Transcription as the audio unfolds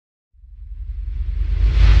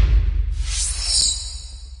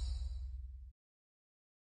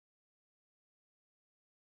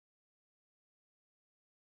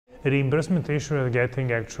Reimbursement issue is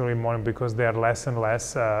getting actually more because they are less and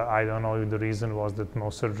less. I don't know if the reason was that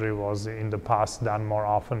Mohs surgery was in the past done more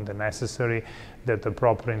often than necessary, that the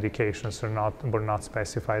proper indications were not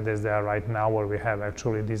specified as they are right now, where we have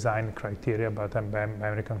actually design criteria by the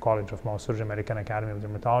American College of Mohs Surgery, American Academy of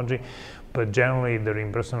Dermatology. But generally the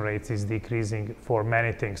reimbursement rates is decreasing for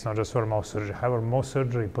many things, not just for Mohs surgery. However, Mohs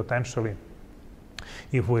surgery potentially,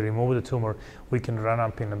 if we remove the tumor, we can run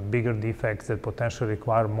up in a bigger defects that potentially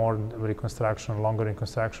require more reconstruction, longer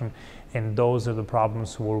reconstruction, and those are the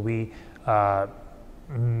problems where we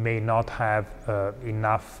may not have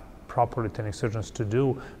enough proper returning surgeons to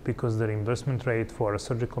do, because the reimbursement rate for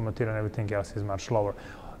surgical material and everything else is much lower.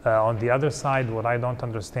 On the other side, what I don't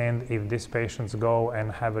understand, if these patients go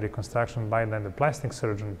and have a reconstruction by then the plastic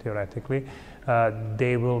surgeon, theoretically,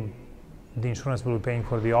 the insurance will be paying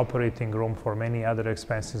for the operating room, for many other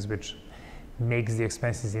expenses, which makes the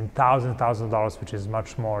expenses in thousands of dollars, which is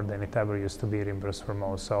much more than it ever used to be reimbursed for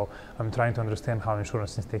Mohs. So I'm trying to understand how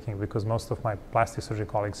insurance is taking, because most of my plastic surgery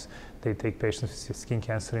colleagues, they take patients with skin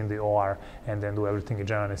cancer in the OR and then do everything in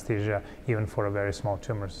general anesthesia, even for a very small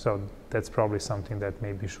tumor. So that's probably something that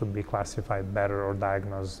maybe should be classified better or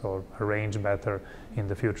diagnosed or arranged better in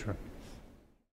the future.